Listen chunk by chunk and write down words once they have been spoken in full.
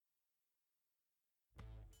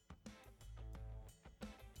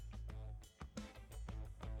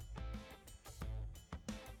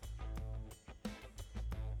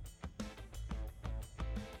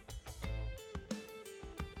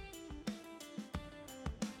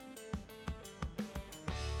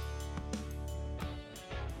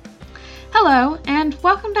Hello, and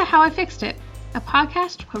welcome to How I Fixed It, a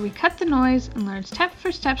podcast where we cut the noise and learn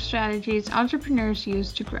step-for-step strategies entrepreneurs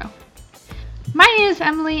use to grow. My name is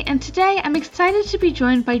Emily, and today I'm excited to be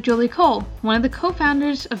joined by Julie Cole, one of the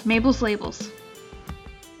co-founders of Mabel's Labels.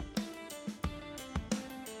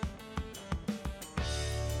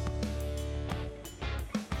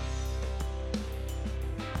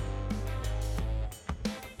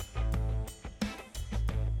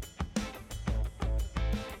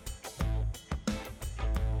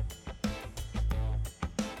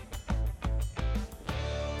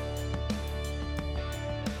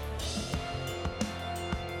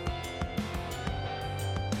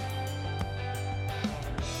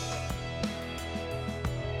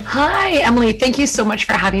 Hi, Emily. Thank you so much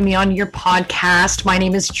for having me on your podcast. My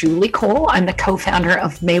name is Julie Cole. I'm the co-founder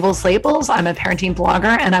of Mabel's Labels. I'm a parenting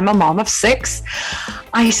blogger and I'm a mom of 6.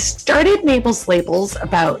 I started Mabel's Labels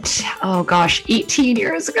about, 18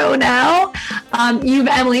 years ago now.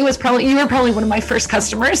 Emily, you were probably one of my first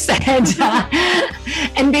customers.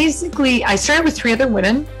 And basically, I started with 3 other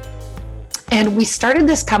women. And we started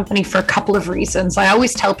this company for a couple of reasons. I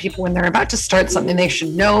always tell people when they're about to start something, they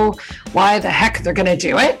should know why the heck they're going to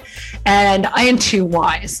do it. And I had 2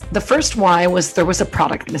 whys. The first why was there was a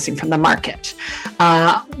product missing from the market.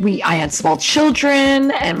 I had small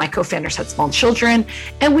children and my co-founders had small children.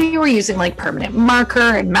 And we were using like permanent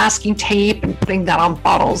marker and masking tape and putting that on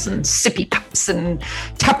bottles and sippy cups and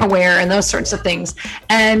Tupperware and those sorts of things.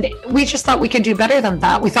 And we just thought we could do better than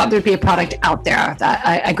that. We thought there'd be a product out there,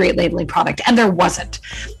 a great labeling product. And there wasn't.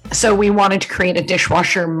 So we wanted to create a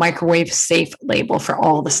dishwasher microwave safe label for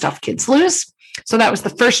all the stuff kids lose. So that was the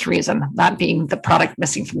first reason, that being the product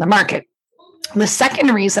missing from the market. The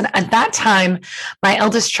second reason, at that time, my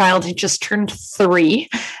eldest child had just turned 3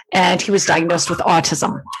 and he was diagnosed with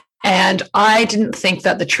autism. And I didn't think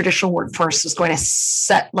that the traditional workforce was going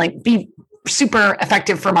to be super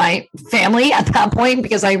effective for my family at that point,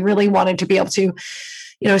 because I really wanted to be able to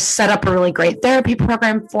set up a really great therapy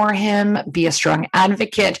program for him, be a strong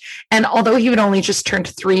advocate. And although he had only just turned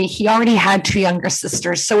 3, he already had 2 younger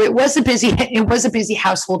sisters. So it was a busy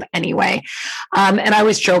household anyway. And I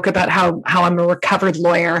always joke about how I'm a recovered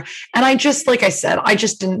lawyer. And I just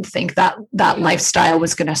didn't think that lifestyle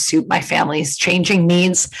was going to suit my family's changing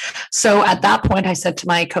needs. So at that point, I said to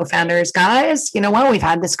my co-founders, guys, you know what? We've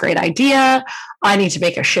had this great idea. I need to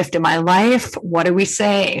make a shift in my life. What do we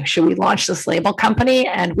say? Should we launch this label company?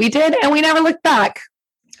 And we did, and we never looked back.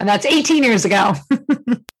 And that's 18 years ago.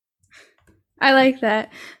 I like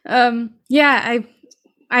that. I've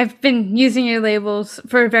been using your labels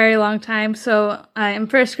for a very long time. So in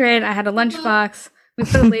first grade, I had a lunchbox. We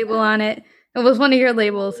put a label on it. It was one of your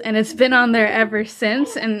labels, and it's been on there ever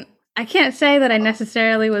since. And I can't say that I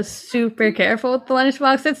necessarily was super careful with the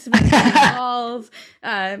lunchbox. It's been walls.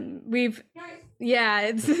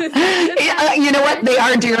 It's you know what? They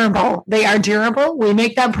are durable. They are durable. We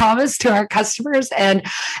make that promise to our customers. And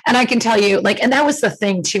I can tell you, and that was the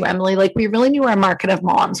thing too, Emily, we really knew our market of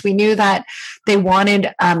moms. We knew that they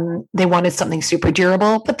wanted something super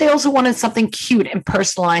durable, but they also wanted something cute and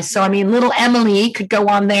personalized. So, little Emily could go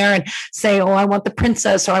on there and say, oh, I want the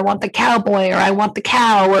princess, or I want the cowboy, or I want the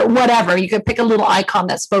cow, or whatever. You could pick a little icon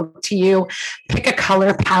that spoke to you, pick a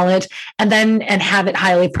color palette, and have it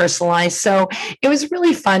highly personalized. So it was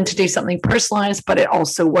really fun to do something personalized, but it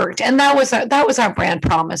also worked. And that was our brand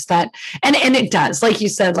promise, and it does. Like you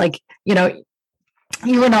said,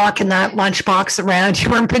 you were knocking that lunchbox around. You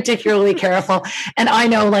weren't particularly careful. And I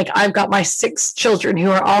know, I've got my 6 children who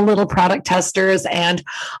are all little product testers. And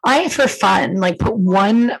I, for fun, put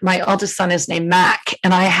one, my eldest son is named Mac.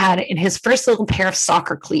 And I had in his first little pair of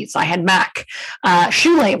soccer cleats, I had Mac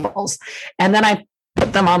shoe labels. And then I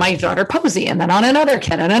put them on my daughter Posey, and then on another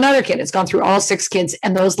kid and another kid. It's gone through all 6 kids,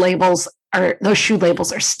 and those shoe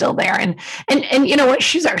labels are still there. And you know what?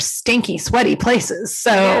 Shoes are stinky, sweaty places.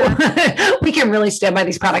 So yeah. We can really stand by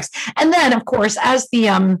these products. And then, of course, as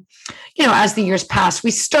the years passed,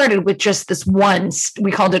 we started with just this one,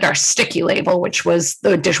 we called it our sticky label, which was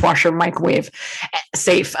the dishwasher microwave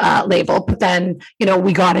safe label. But then,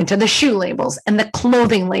 we got into the shoe labels and the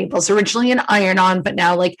clothing labels, originally an iron-on, but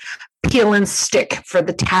now peel and stick for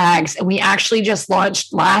the tags. And we actually just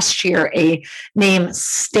launched last year a name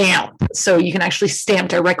stamp. So you can actually stamp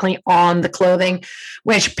directly on the clothing,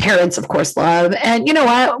 which parents, of course, love. And you know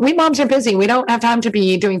what? We moms are busy. We don't have time to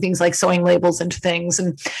be doing things like sewing labels into things.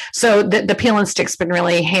 And so the peel and stick's been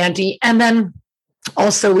really handy. And then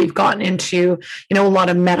also, we've gotten into, a lot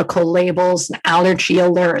of medical labels and allergy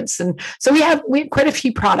alerts. And so we have quite a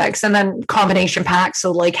few products, and then combination packs.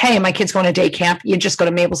 So hey, my kid's going to day camp. You just go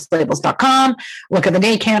to mabelslabels.com, look at the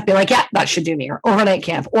day camp, be like, yeah, that should do me, or overnight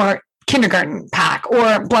camp. Or kindergarten pack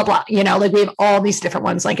or blah, blah, like we have all these different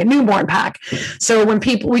ones, like a newborn pack. So when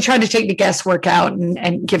we try to take the guesswork out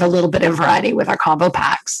and give a little bit of variety with our combo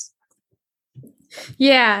packs.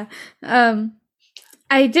 Yeah.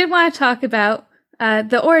 I did want to talk about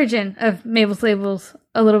the origin of Mabel's Labels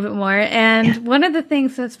a little bit more. And one of the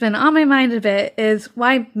things that's been on my mind a bit is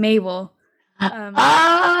why Mabel?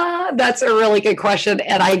 That's a really good question.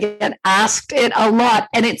 And I get asked it a lot.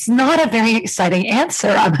 And it's not a very exciting answer,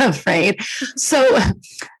 I'm afraid. So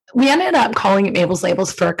we ended up calling it Mabel's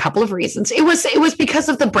Labels for a couple of reasons. It was because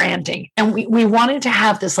of the branding. And we wanted to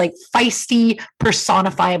have this like feisty,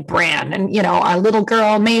 personified brand. And, our little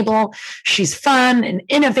girl, Mabel, she's fun and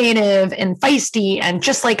innovative and feisty and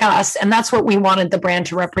just like us. And that's what we wanted the brand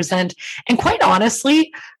to represent. And quite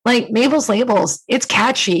honestly, like Mabel's Labels, it's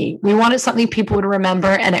catchy. We wanted something people would remember,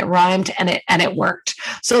 and it rhymed and it worked.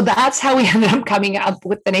 So that's how we ended up coming up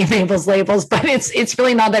with the name Mabel's Labels, but it's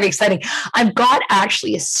really not that exciting. I've got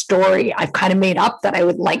actually a story I've kind of made up that I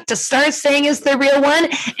would like to start saying is the real one.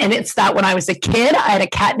 And it's that when I was a kid, I had a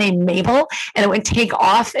cat named Mabel, and it would take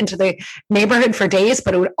off into the neighborhood for days,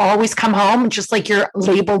 but it would always come home, just like your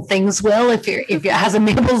labeled things will. If it has a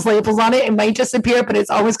Mabel's Labels on it, it might disappear, but it's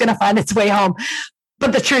always going to find its way home.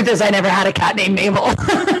 But the truth is, I never had a cat named Mabel.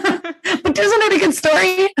 But isn't it a good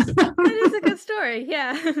story? It is a good story,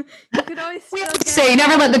 yeah. You could always say,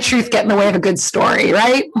 never let the truth get in the way of a good story,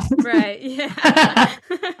 right? Right, yeah.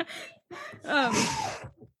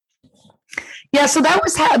 Yeah, so that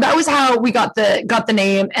was how we got the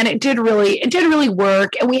name, and it did really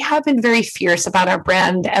work, and we have been very fierce about our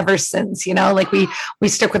brand ever since. Like we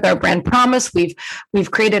stick with our brand promise.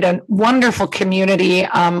 We've created a wonderful community.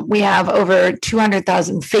 We have over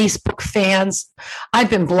 200,000 Facebook fans. I've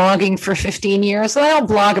been blogging for 15 years, so I don't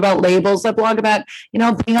blog about labels. I blog about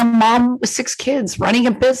being a mom with 6 kids, running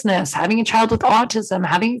a business, having a child with autism,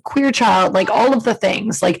 having a queer child, like all of the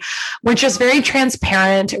things. Like we're just very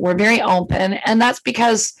transparent. We're very open. And that's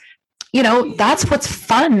because, that's what's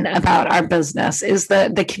fun about our business is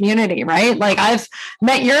the community, right? Like I've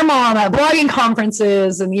met your mom at blogging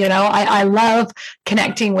conferences, and, I love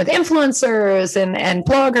connecting with influencers and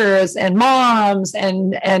bloggers and moms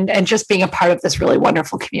and just being a part of this really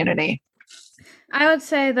wonderful community. I would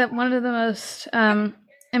say that one of the most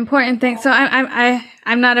important things, so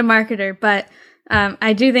I'm not a marketer, but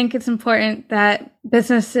I do think it's important that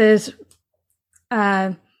businesses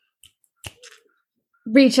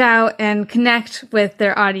reach out and connect with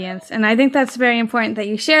their audience. And I think that's very important that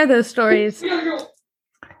you share those stories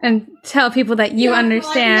and tell people that you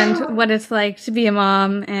understand what it's like to be a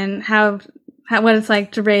mom and what it's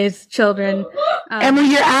like to raise children. Emily,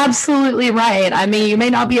 you're absolutely right. I mean, you may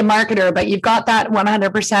not be a marketer, but you've got that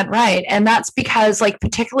 100% right. And that's because, like,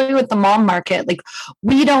 particularly with the mom market, like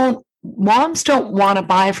moms don't want to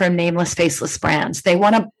buy from nameless, faceless brands. They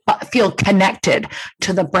want to feel connected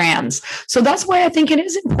to the brands. So that's why I think it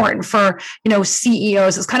is important for,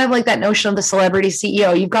 CEOs. It's kind of like that notion of the celebrity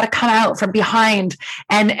CEO. You've got to come out from behind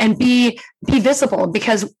and be visible,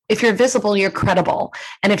 because if you're visible, you're credible.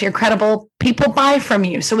 And if you're credible, people buy from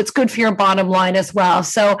you. So it's good for your bottom line as well.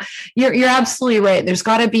 So you're absolutely right. There's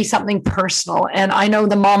got to be something personal. And I know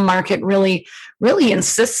the mom market really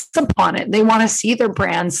insists upon it. They want to see their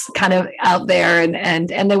brands kind of out there, and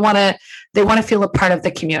they want to feel a part of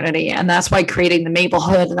the community. And that's why creating the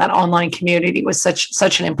Mabelhood and that online community was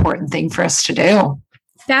such an important thing for us to do.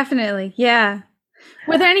 Definitely. Yeah.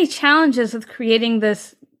 Were there any challenges with creating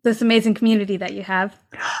this amazing community that you have?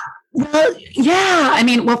 Well, yeah. I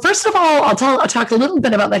mean, first of all, I'll talk a little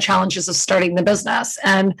bit about the challenges of starting the business.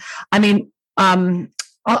 And I mean,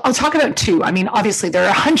 I'll talk about 2. I mean, obviously there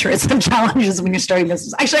are hundreds of challenges when you're starting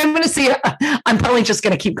business. Actually, I'm going to say, I'm probably just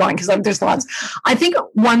going to keep going because there's lots. I think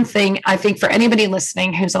one thing, for anybody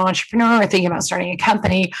listening who's an entrepreneur or thinking about starting a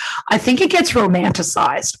company, I think it gets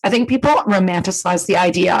romanticized. I think people romanticize the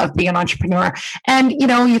idea of being an entrepreneur. And,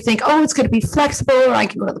 you think, oh, it's going to be flexible, or I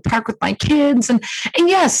can go to the park with my kids. And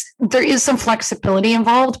yes, there is some flexibility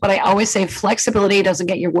involved, but I always say flexibility doesn't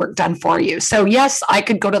get your work done for you. So yes, I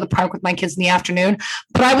could go to the park with my kids in the afternoon,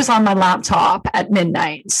 but I was on my laptop at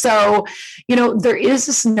midnight. So, there is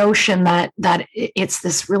this notion that it's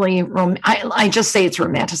this really, I just say it's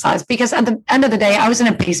romanticized, because at the end of the day, I was in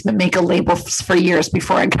a basement maker labels for years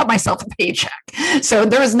before I got myself a paycheck. So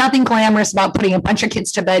there was nothing glamorous about putting a bunch of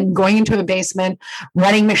kids to bed, going into a basement,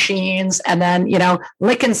 running machines, and then,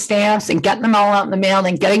 licking stamps and getting them all out in the mail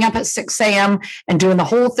and getting up at 6 a.m. and doing the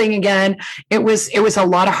whole thing again. It was a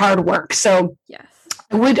lot of hard work. So, yes.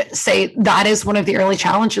 would say that is one of the early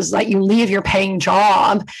challenges, that you leave your paying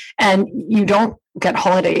job and you don't get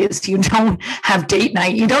holidays, you don't have date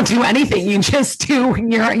night, you don't do anything, you just do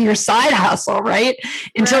your side hustle, right?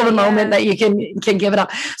 Until the moment that you can give it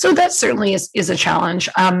up. So that certainly is a challenge.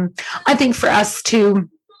 I think for us to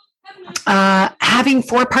having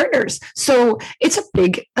 4 partners, so that's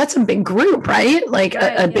a big group, right? Like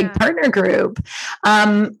a big partner group.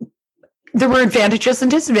 There were advantages and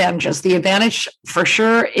disadvantages. The advantage, for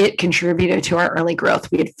sure, it contributed to our early growth.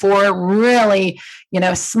 We had 4 really,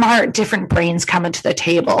 smart, different brains coming to the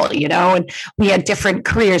table, and we had different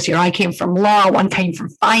careers. I came from law, one came from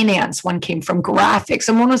finance, one came from graphics,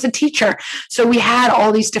 and one was a teacher. So we had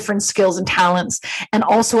all these different skills and talents, and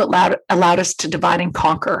also allowed us to divide and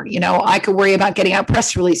conquer. I could worry about getting out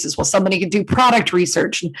press releases while somebody could do product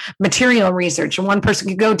research and material research, and one person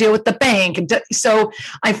could go deal with the bank. And so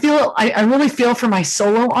I really feel for my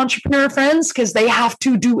solo entrepreneur friends, because they have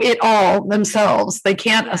to do it all themselves. They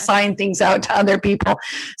can't assign things out to other people.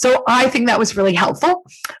 So I think that was really helpful.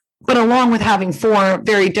 But along with having 4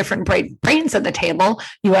 very different bright brains at the table,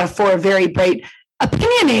 you have 4 very bright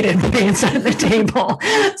opinionated brains at the table.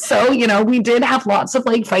 So, we did have lots of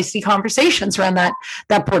feisty conversations around that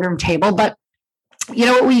boardroom table. But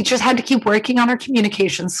we just had to keep working on our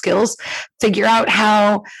communication skills, figure out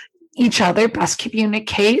how each other best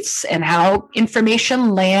communicates and how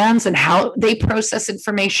information lands and how they process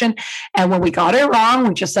information. And when we got it wrong,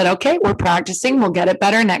 we just said, okay, we're practicing, we'll get it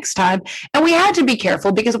better next time. And we had to be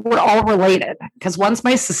careful because we're all related, because one's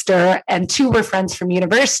my sister and 2 were friends from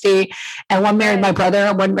university, and one married my brother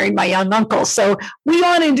and one married my young uncle. So we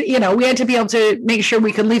wanted, we had to be able to make sure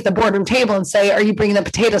we could leave the boardroom table and say, are you bringing the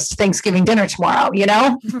potatoes to Thanksgiving dinner tomorrow?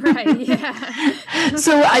 Right. Yeah.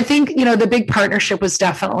 So I think, the big partnership was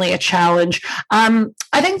definitely a challenge. I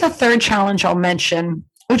think the third challenge I'll mention,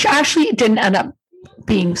 which actually didn't end up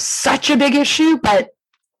being such a big issue, but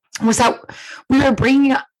was that we were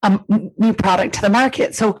bringing a new product to the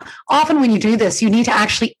market. So often when you do this, you need to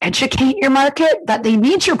actually educate your market that they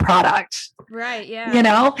need your product. Right.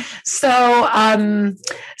 Yeah. So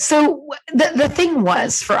the thing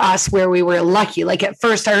was for us where we were lucky, at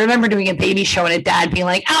first I remember doing a baby show and a dad being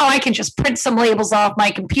like, oh, I can just print some labels off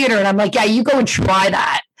my computer. And I'm like, yeah, you go and try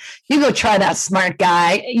that. You go try that, smart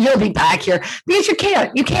guy. You'll be back here. Because you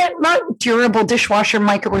can't not durable dishwasher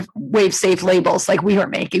microwave safe labels like we were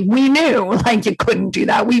making. We knew you couldn't do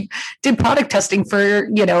that. We did product testing for,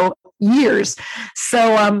 years.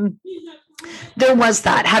 So there was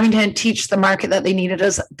that, having to teach the market that they needed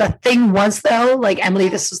us. The thing was, though, Emily,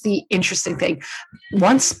 this was the interesting thing.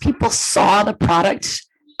 Once people saw the product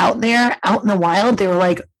out there, out in the wild, they were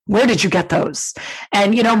like, where did you get those?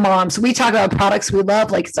 And, moms, we talk about products we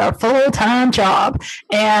love like it's our full-time job.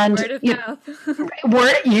 And word of mouth.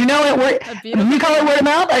 You call it word of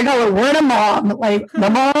mouth. I call it word of mom. The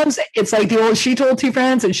moms, it's like the old, she told 2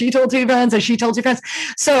 friends and she told 2 friends and she told 2 friends.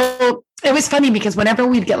 So it was funny because whenever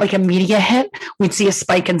we'd get a media hit, we'd see a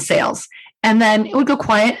spike in sales. And then it would go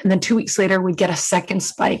quiet. And then 2 weeks later, we'd get a second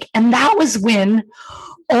spike. And that was when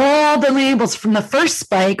all the labels from the first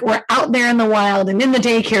spike were out there in the wild and in the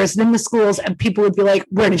daycares and in the schools. And people would be like,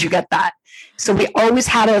 where did you get that? So we always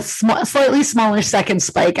had a slightly smaller second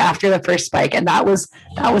spike after the first spike. And that was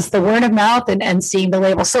the word of mouth and seeing the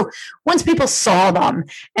label. So once people saw them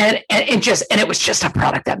and it was just a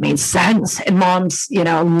product that made sense, and moms,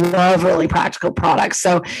 love really practical products.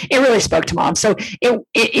 So it really spoke to moms. So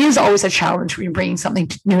it is always a challenge when you're bringing something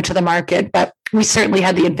new to the market, but we certainly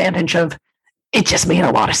had the advantage of it just made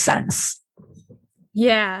a lot of sense.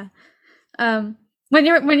 Yeah. When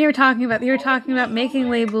you were talking about making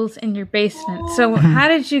labels in your basement. So how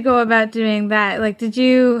did you go about doing that? How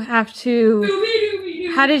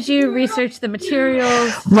did you research the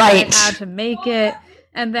materials, right? How to make it,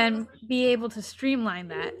 and then be able to streamline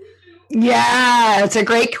that? Yeah, it's a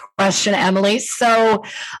great question, Emily. So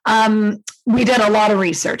we did a lot of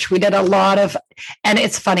research. We did a lot of, and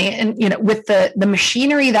it's funny, and with the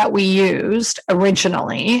machinery that we used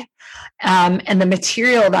originally, and the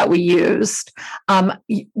material that we used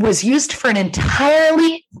was used for an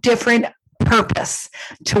entirely different purpose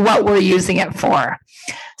to what we're using it for.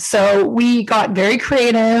 So we got very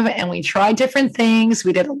creative and we tried different things.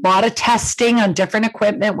 We did a lot of testing on different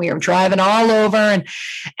equipment. We were driving all over, and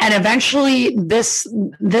eventually the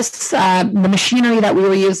machinery that we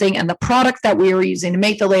were using and the product that we were using to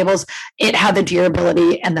make the labels, it had the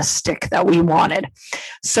durability and the stick that we wanted.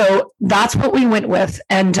 So that's what we went with.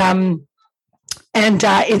 And And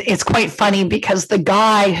it's quite funny because the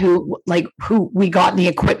guy who we got the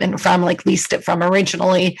equipment from, like leased it from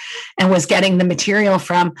originally and was getting the material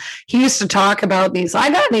from, he used to talk about I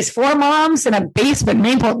got these 4 moms in a basement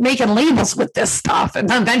making labels with this stuff.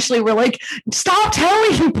 And eventually we're like, stop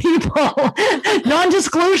telling people,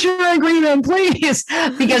 non-disclosure agreement, please,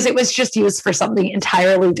 because it was just used for something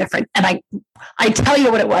entirely different. And I tell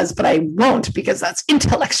you what it was, but I won't because that's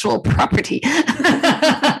intellectual property.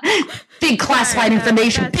 Big classified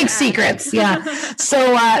information, big secrets. Yeah.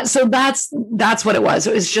 So that's what it was.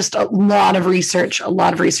 It was just a lot of research and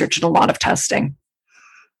a lot of testing.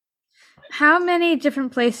 How many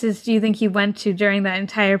different places do you think you went to during that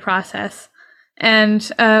entire process? And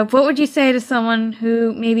what would you say to someone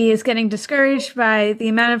who maybe is getting discouraged by the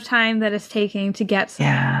amount of time that it's taking to get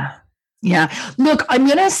something? Yeah. Look, I'm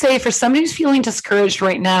going to say for somebody who's feeling discouraged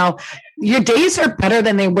right now, your days are better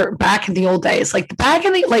than they were back in the old days. Like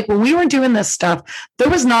when we were doing this stuff,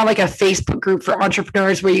 there was not like a Facebook group for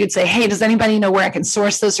entrepreneurs where you'd say, hey, does anybody know where I can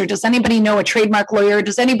source this? Or does anybody know a trademark lawyer?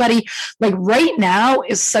 Does anybody, like, right now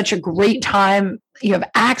is such a great time. You have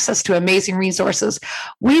access to amazing resources.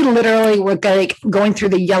 We literally were like going through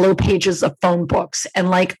the yellow pages of phone books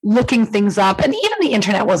and like looking things up. And even the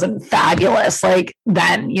internet wasn't fabulous like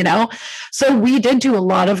then, So we did do a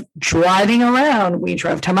lot of driving around. We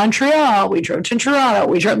drove to Montreal. We drove to Toronto.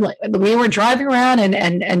 We were driving around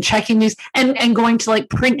and checking these and going to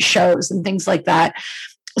like print shows and things like that.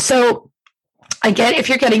 So I get if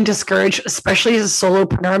you're getting discouraged, especially as a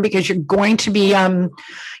solopreneur, because you're going to be,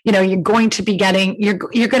 you're going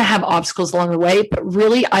to have obstacles along the way. But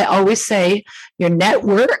really, I always say your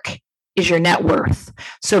network is your net worth.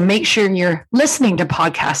 So make sure you're listening to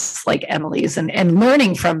podcasts like Emily's and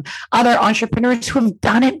learning from other entrepreneurs who have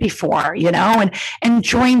done it before, and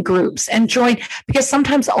join groups because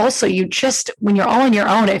sometimes also when you're all on your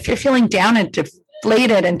own, if you're feeling down and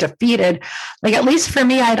deflated and defeated, like at least for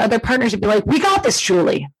me, I had other partners who'd be like, we got this,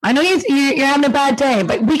 Julie. I know you're having a bad day,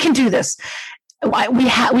 but we can do this.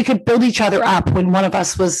 We could build each other up when one of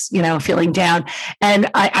us was, feeling down.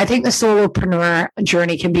 And I think the solopreneur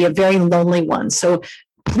journey can be a very lonely one. So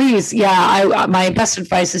please, my best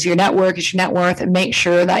advice is your network is your net worth, and make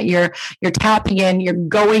sure that you're tapping in, you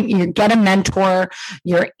get a mentor,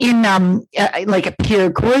 you're in like a peer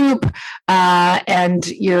group, and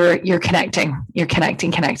you're connecting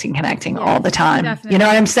all the time. Definitely. You know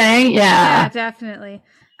what I'm saying? Yeah, definitely.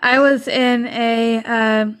 I was in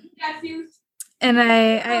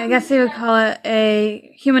I guess they would call it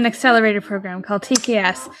a human accelerator program called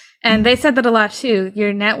TKS. And they said that a lot too.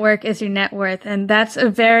 Your network is your net worth. And that's a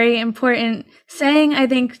very important saying, I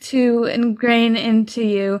think, to ingrain into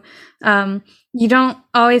you. You don't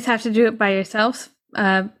always have to do it by yourself.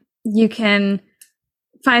 You can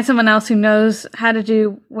find someone else who knows how to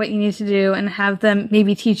do what you need to do and have them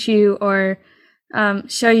maybe teach you or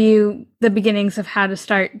show you the beginnings of how to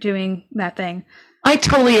start doing that thing. I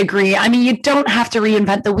totally agree. I mean, you don't have to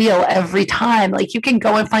reinvent the wheel every time. Like you can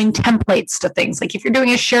go and find templates to things. Like if you're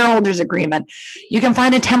doing a shareholders agreement, you can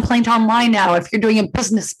find a template online now. If you're doing a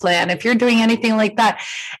business plan, if you're doing anything like that.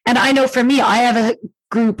 And I know for me, I have a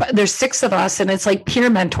group, there's 6 of us and it's like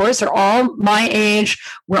peer mentors. They're all my age.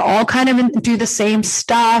 We're all kind of do the same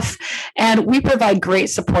stuff and we provide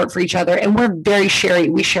great support for each other. And we're very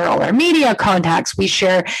sharing. We share all our media contacts. We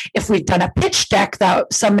share if we've done a pitch deck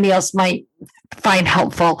that somebody else might find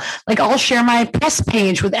helpful. Like I'll share my press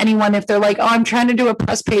page with anyone if they're like, oh, I'm trying to do a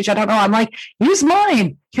press page. I don't know. I'm like, use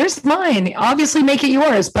mine. Here's mine. Obviously make it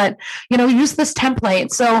yours, but use this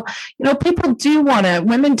template. So, women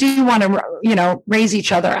do want to, raise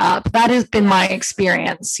each other up. That has been my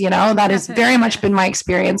experience. That has very much been my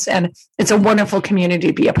experience. And it's a wonderful community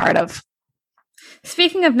to be a part of.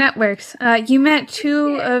 Speaking of networks, you met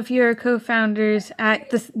 2 of your co-founders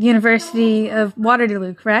at the University of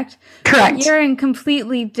Waterloo, correct? Correct. You're in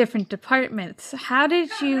completely different departments. How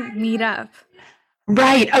did you meet up?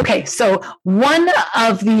 Right. Okay. So one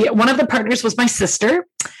of the partners was my sister.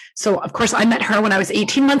 So of course I met her when I was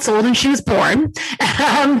 18 months old and she was born.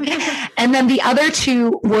 And then the other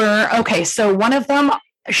 2 were, okay. So one of them,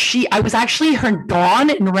 I was actually her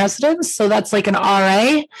dawn in residence. So that's like an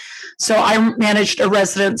RA. So I managed a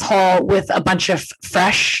residence hall with a bunch of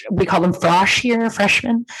we call them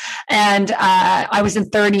freshmen. And I was in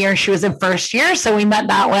 3rd year, she was in 1st year. So we met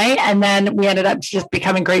that way. And then we ended up just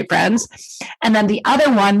becoming great friends. And then the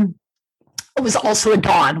other one, was also a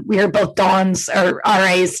Dawn. We were both Dawns or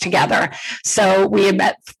RAs together. So we had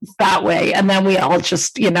met that way. And then we all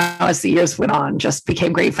just, as the years went on, just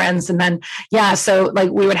became great friends. And then, so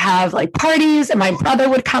like we would have like parties and my brother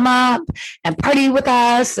would come up and party with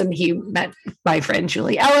us. And he met my friend,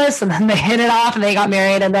 Julie Ellis, and then they hit it off and they got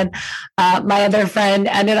married. And then my other friend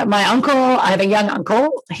ended up my uncle. I have a young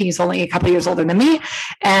uncle. He's only a couple of years older than me.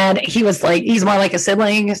 And he's more like a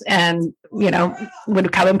sibling and,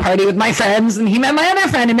 would come and party with my friends, and he met my other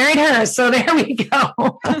friend and married her. So there we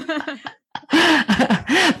go.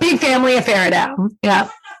 Big family affair now. Yeah.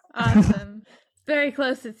 Awesome. Very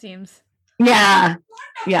close, it seems. Yeah.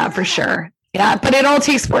 Yeah, for sure. Yeah. But it all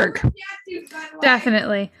takes work.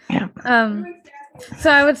 Definitely. Yeah.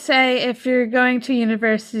 So I would say if you're going to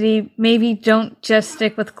university, maybe don't just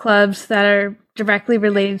stick with clubs that are directly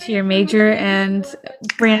related to your major and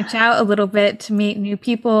branch out a little bit to meet new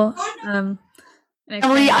people.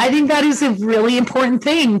 Emily, I think that is a really important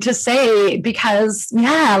thing to say because,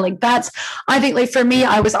 I think like for me,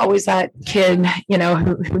 I was always that kid,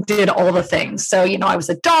 who did all the things. So, I was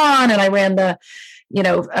a Dawn and I ran the,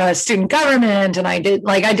 student government, and I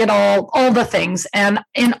did all the things. And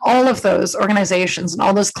in all of those organizations and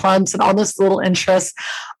all those clubs and all those little interests,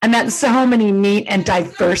 I met so many neat and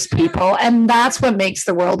diverse people. And that's what makes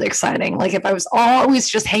the world exciting. Like if I was always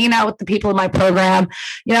just hanging out with the people in my program,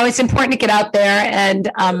 it's important to get out there. And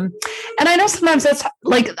I know sometimes that's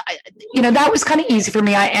like, that was kind of easy for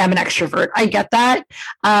me. I am an extrovert. I get that.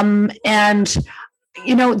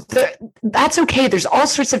 That's okay. There's all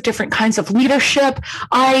sorts of different kinds of leadership.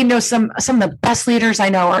 I know some of the best leaders I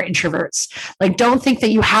know are introverts. Like, don't think that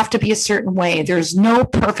you have to be a certain way. There's no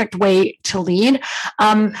perfect way to lead.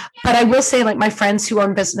 But I will say, like my friends who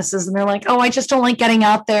own businesses and they're like, oh, I just don't like getting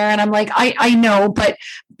out there. And I'm like, I know, but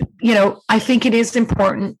I think it is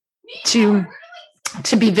important to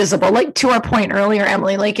be visible, like to our point earlier,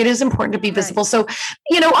 Emily, like it is important to be visible. So,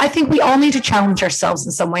 I think we all need to challenge ourselves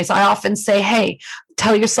in some ways. I often say, hey,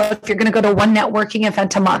 tell yourself you're going to go to one networking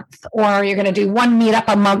event a month, or you're going to do one meetup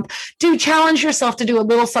a month. Do challenge yourself to do a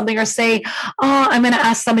little something, or say, oh, I'm going to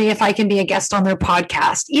ask somebody if I can be a guest on their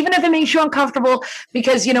podcast, even if it makes you uncomfortable,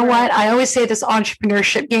 because you know what? I always say this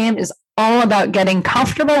entrepreneurship game is all about getting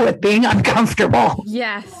comfortable with being uncomfortable.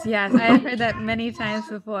 Yes. I've heard that many times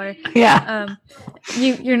before. Yeah.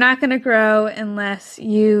 You're not going to grow unless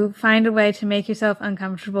you find a way to make yourself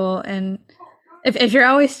uncomfortable. And if you're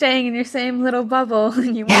always staying in your same little bubble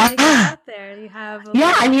and you want to get out there, you have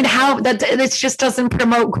it just doesn't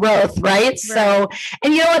promote growth, right? So,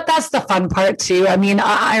 and you know what, that's the fun part too. I mean,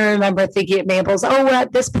 I remember thinking at Mabel's, we're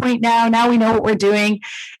at this point now we know what we're doing,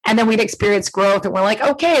 and then we'd experience growth and we're like,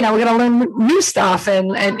 okay, now we're going to learn new stuff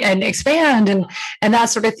and expand and that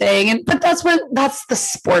sort of thing. But that's the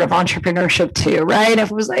sport of entrepreneurship too, right? If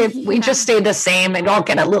we just stayed the same, it'd all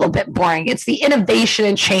get a little bit boring. It's the innovation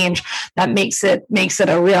and change that makes it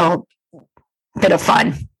a real bit of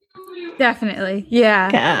fun. Definitely.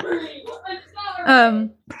 Yeah.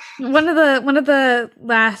 One of the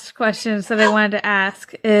last questions that I wanted to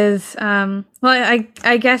ask is,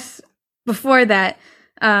 I guess before that,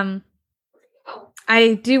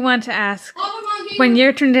 I do want to ask, when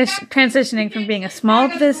you're transitioning from being a small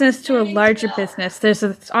business to a larger business, there's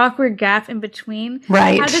this awkward gap in between.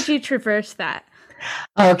 Right. How did you traverse that?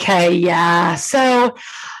 Okay. Yeah. So,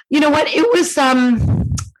 you know what? It was,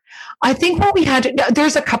 I think what we had,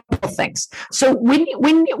 there's a couple of things. So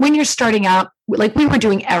when you're starting out, like we were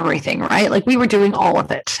doing everything, right? Like we were doing all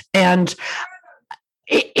of it. And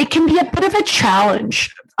it can be a bit of a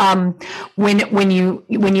challenge when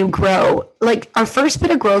you grow. Like our first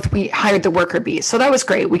bit of growth, we hired the worker bees. So that was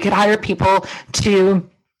great. We could hire people to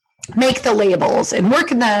make the labels and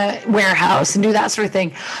work in the warehouse and do that sort of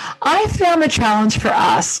thing. I found the challenge for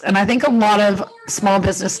us, and I think a lot of small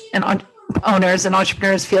business and owners and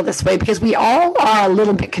entrepreneurs feel this way, because we all are a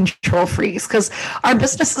little bit control freaks, because our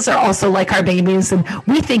businesses are also like our babies and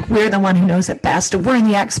we think we're the one who knows it best and we're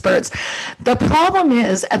the experts. The problem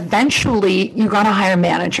is eventually you got to hire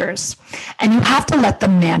managers and you have to let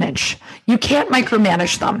them manage. You can't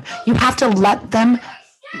micromanage them. You have to let them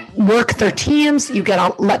work their teams. You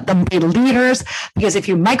got to let them be leaders, because if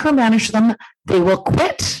you micromanage them, they will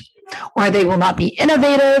quit, or they will not be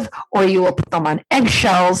innovative, or you will put them on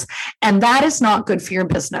eggshells. And that is not good for your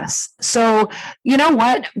business. So, you know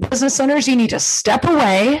what, business owners, you need to step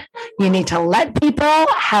away. You need to let people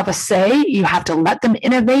have a say. You have to let them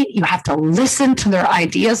innovate. You have to listen to their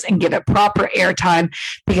ideas and give it proper airtime,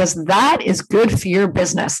 because that is good for your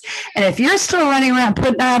business. And if you're still running around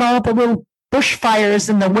putting out all the little bushfires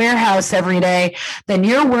in the warehouse every day, then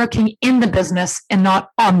you're working in the business and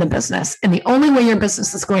not on the business. And the only way your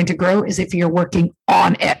business is going to grow is if you're working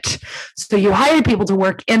on it. So you hire people to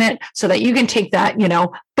work in it so that you can take that,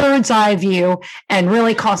 bird's eye view and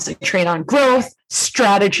really concentrate on growth,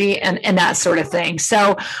 strategy, and that sort of thing.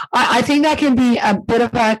 So I think that can be a bit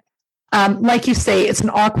of a like you say, it's an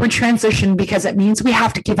awkward transition because it means we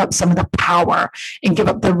have to give up some of the power and give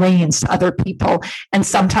up the reins to other people. And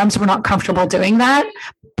sometimes we're not comfortable doing that,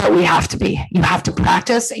 but we have to be. You have to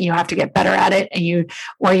practice and you have to get better at it. And you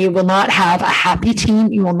will not have a happy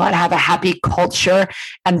team. You will not have a happy culture.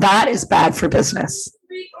 And that is bad for business.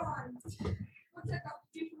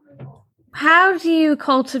 How do you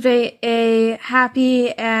cultivate a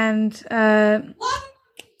happy and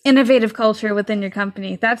innovative culture within your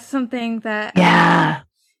company? That's something that I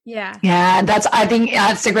think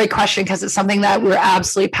that's a great question because it's something that we're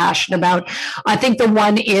absolutely passionate about. I think the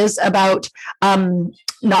one is about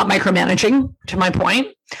not micromanaging, to my point.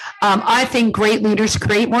 I think great leaders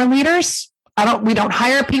create more leaders. We don't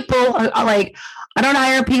hire people I don't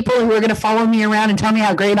hire people who are going to follow me around and tell me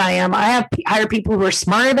how great I am. I hire people who are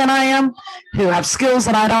smarter than I am, who have skills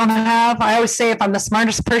that I don't have. I always say, if I'm the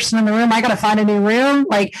smartest person in the room, I got to find a new room.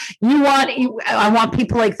 I want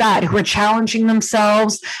people like that who are challenging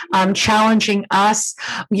themselves, challenging us.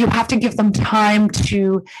 You have to give them time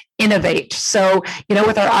to innovate. So,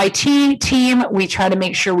 with our IT team, we try to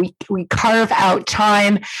make sure we carve out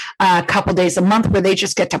time a couple days a month where they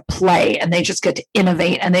just get to play and they just get to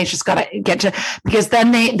innovate and they just got to get to, because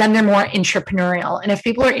then they're more entrepreneurial. And if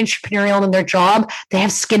people are entrepreneurial in their job, they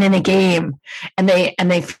have skin in the game and they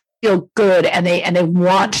feel good and they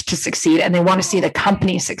want to succeed and they want to see the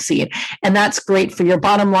company succeed. And that's great for your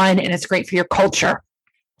bottom line and it's great for your culture.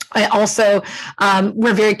 I also,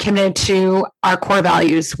 we're very committed to our core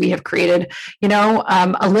values. We have created,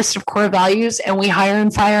 a list of core values and we hire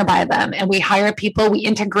and fire by them. And we hire people, we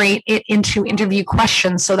integrate it into interview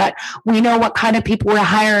questions so that we know what kind of people we're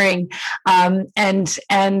hiring. And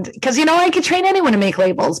because, I could train anyone to make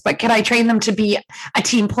labels, but can I train them to be a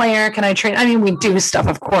team player? We do stuff,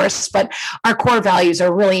 of course, but our core values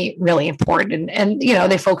are really, really important. And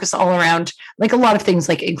they focus all around a lot of things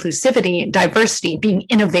like inclusivity, diversity, being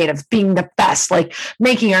innovative, being the best,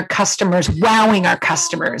 making our customers, wowing our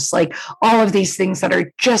customers, all of these things that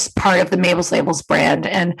are just part of the Mabel's Labels brand.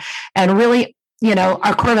 And really,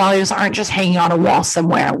 our core values aren't just hanging on a wall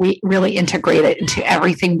somewhere. We really integrate it into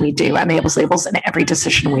everything we do at Mabel's Labels and every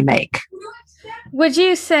decision we make. Would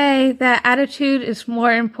you say that attitude is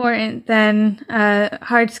more important than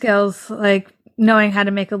hard skills, like knowing how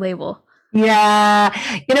to make a label? Yeah.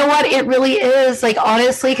 You know what? It really is,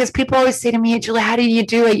 honestly, because people always say to me, Julie, how did you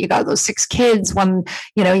do it? You got those 6 kids when,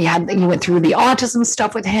 you went through the autism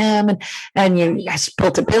stuff with him and you guys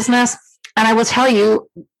built a business. And I will tell you,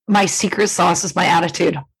 my secret sauce is my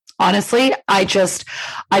attitude. Honestly, I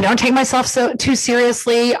don't take myself too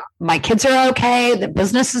seriously. My kids are okay. The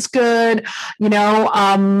business is good.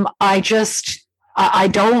 I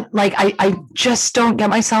just don't get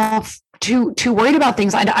myself too worried about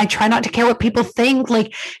things. I try not to care what people think.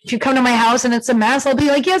 If you come to my house and it's a mess, I'll be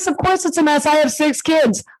like, yes, of course it's a mess. I have 6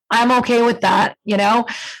 kids. I'm okay with that,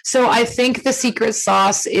 So I think the secret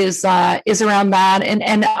sauce is around that.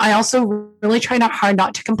 And I also really try hard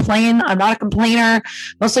not to complain. I'm not a complainer,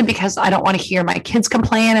 mostly because I don't want to hear my kids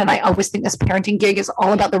complain. And I always think this parenting gig is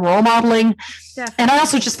all about the role modeling. Definitely. And I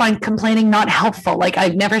also just find complaining not helpful.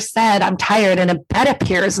 I've never said I'm tired and a bed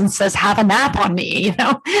appears and says, have a nap on me,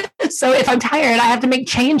 So if I'm tired, I have to make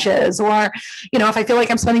changes. Or, if I feel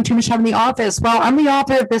like I'm spending too much time in the office, well, I'm the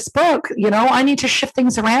author of this book, I need to shift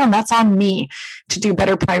things around. That's on me to do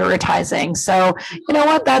better prioritizing. So, you know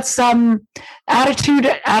what? That's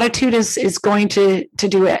attitude is going to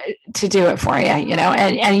do it for you,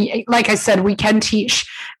 and like I said, we can teach,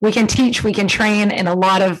 we can train in a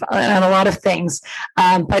lot of things.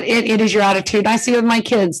 But it is your attitude. I see with my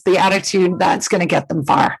kids, the attitude that's going to get them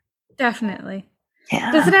far. Definitely.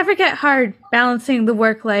 Yeah. Does it ever get hard balancing the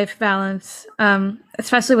work-life balance,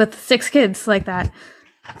 especially with 6 kids like that?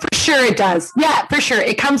 For sure it does. Yeah, for sure.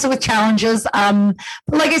 It comes with challenges. But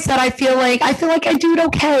like I said, I feel like I do it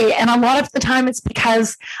okay. And a lot of the time it's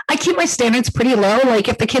because I keep my standards pretty low.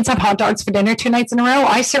 If the kids have hot dogs for dinner 2 nights in a row,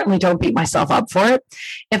 I certainly don't beat myself up for it.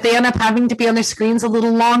 If they end up having to be on their screens a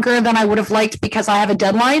little longer than I would have liked because I have a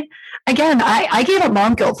deadline, again, I gave up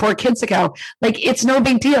mom guilt 4 kids ago. It's no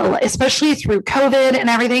big deal, especially through COVID and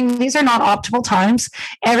everything. These are not optimal times.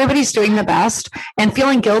 Everybody's doing the best, and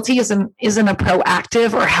feeling guilty isn't a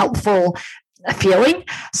proactive or helpful feeling.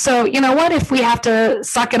 So, you know what, if we have to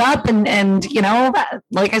suck it up and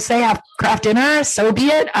like I say, have craft dinner, so be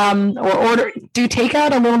it. Or do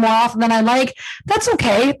takeout a little more often than I like. That's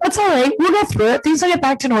okay. That's all right. We'll go through it. Things will get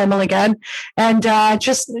back to normal again. And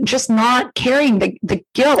just not carrying the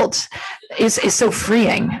guilt is so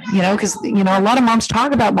freeing, because, a lot of moms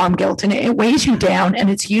talk about mom guilt and it weighs you down and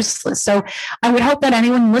it's useless. So I would hope that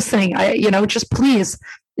anyone listening, just please,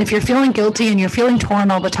 if you're feeling guilty and you're feeling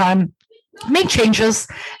torn all the time, make changes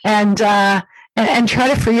and try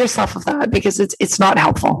to free yourself of that, because it's not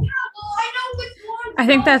helpful. I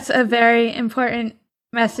think that's a very important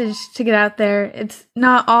message to get out there. It's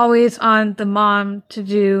not always on the mom to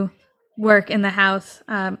do work in the house.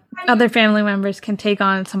 Other family members can take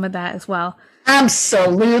on some of that as well.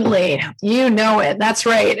 Absolutely. You know it. That's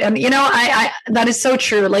right. And, I that is so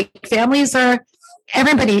true. Like, families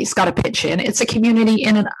everybody's got to pitch in. It's a community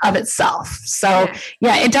in and of itself. So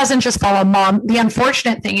yeah, it doesn't just follow mom. The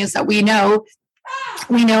unfortunate thing is that we know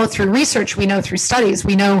through research, we know through studies,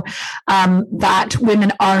 we know that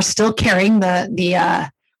women are still carrying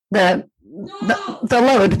the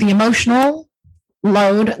load, the emotional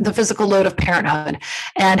load, the physical load of parenthood,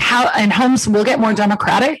 and homes will get more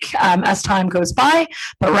democratic as time goes by.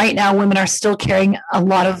 But right now, women are still carrying a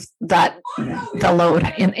lot of the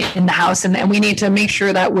load in the house, and we need to make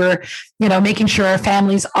sure that we're, making sure our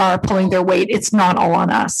families are pulling their weight. It's not all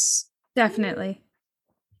on us. Definitely.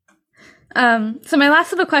 So my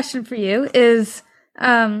last little question for you is,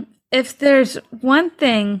 if there's one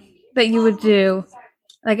thing that you would do,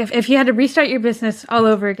 like if you had to restart your business all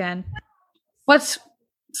over again, what's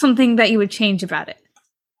something that you would change about it?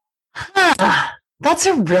 That's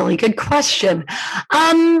a really good question.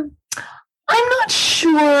 I'm not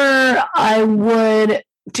sure I would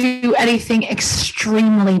do anything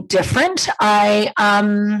extremely different. I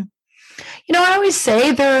always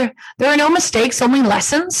say there are no mistakes, only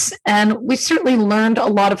lessons. And we certainly learned a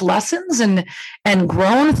lot of lessons and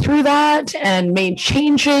grown through that and made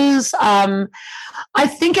changes. I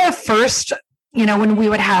think at first, when we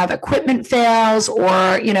would have equipment fails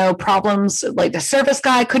or, problems like the service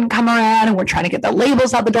guy couldn't come around and we're trying to get the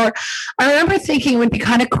labels out the door, I remember thinking it would be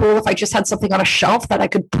kind of cool if I just had something on a shelf that I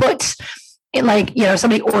could put in, like,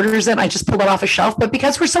 somebody orders it and I just pull it off a shelf. But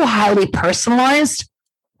because we're so highly personalized,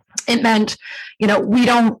 it meant, we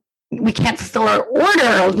can't fulfill our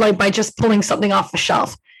order like by just pulling something off the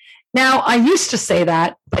shelf. Now, I used to say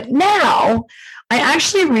that, but now I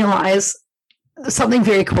actually realize something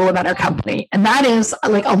very cool about our company. And that is,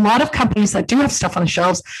 like, a lot of companies that do have stuff on the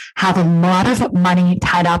shelves have a lot of money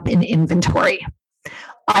tied up in inventory.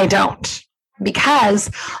 I don't, because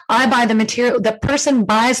I buy the material. The person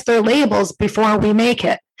buys their labels before we make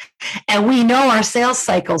it. And we know our sales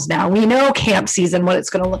cycles now. We know camp season, what it's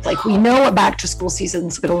going to look like. We know what back to school season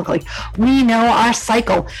is going to look like. We know our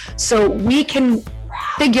cycle. So we can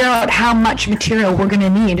figure out how much material we're going to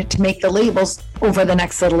need to make the labels over the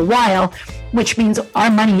next little while, which means our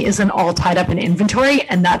money isn't all tied up in inventory.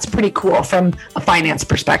 And that's pretty cool from a finance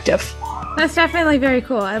perspective. That's definitely very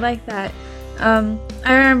cool. I like that. I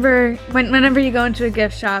remember whenever you go into a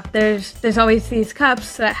gift shop, there's always these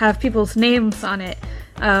cups that have people's names on it.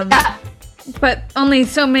 But only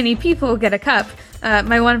so many people get a cup.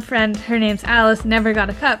 My one friend, her name's Alice, never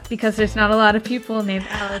got a cup because there's not a lot of people named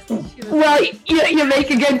Alice. Well, you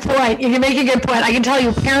make a good point. I can tell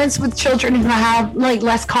you, parents with children who have like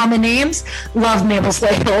less common names love Mabel's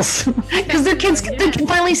Labels because their kids they can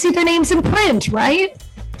finally see their names in print, right?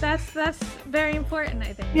 That's very important,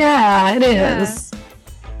 I think. Yeah, it is. Yeah.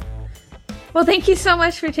 Well, thank you so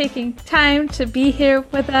much for taking time to be here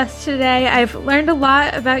with us today. I've learned a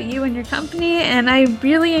lot about you and your company, and I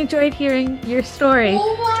really enjoyed hearing your story.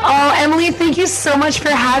 Oh, Emily, thank you so much for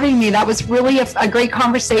having me. That was really a great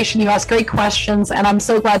conversation. You asked great questions, and I'm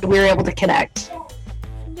so glad we were able to connect.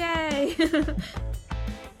 Yay!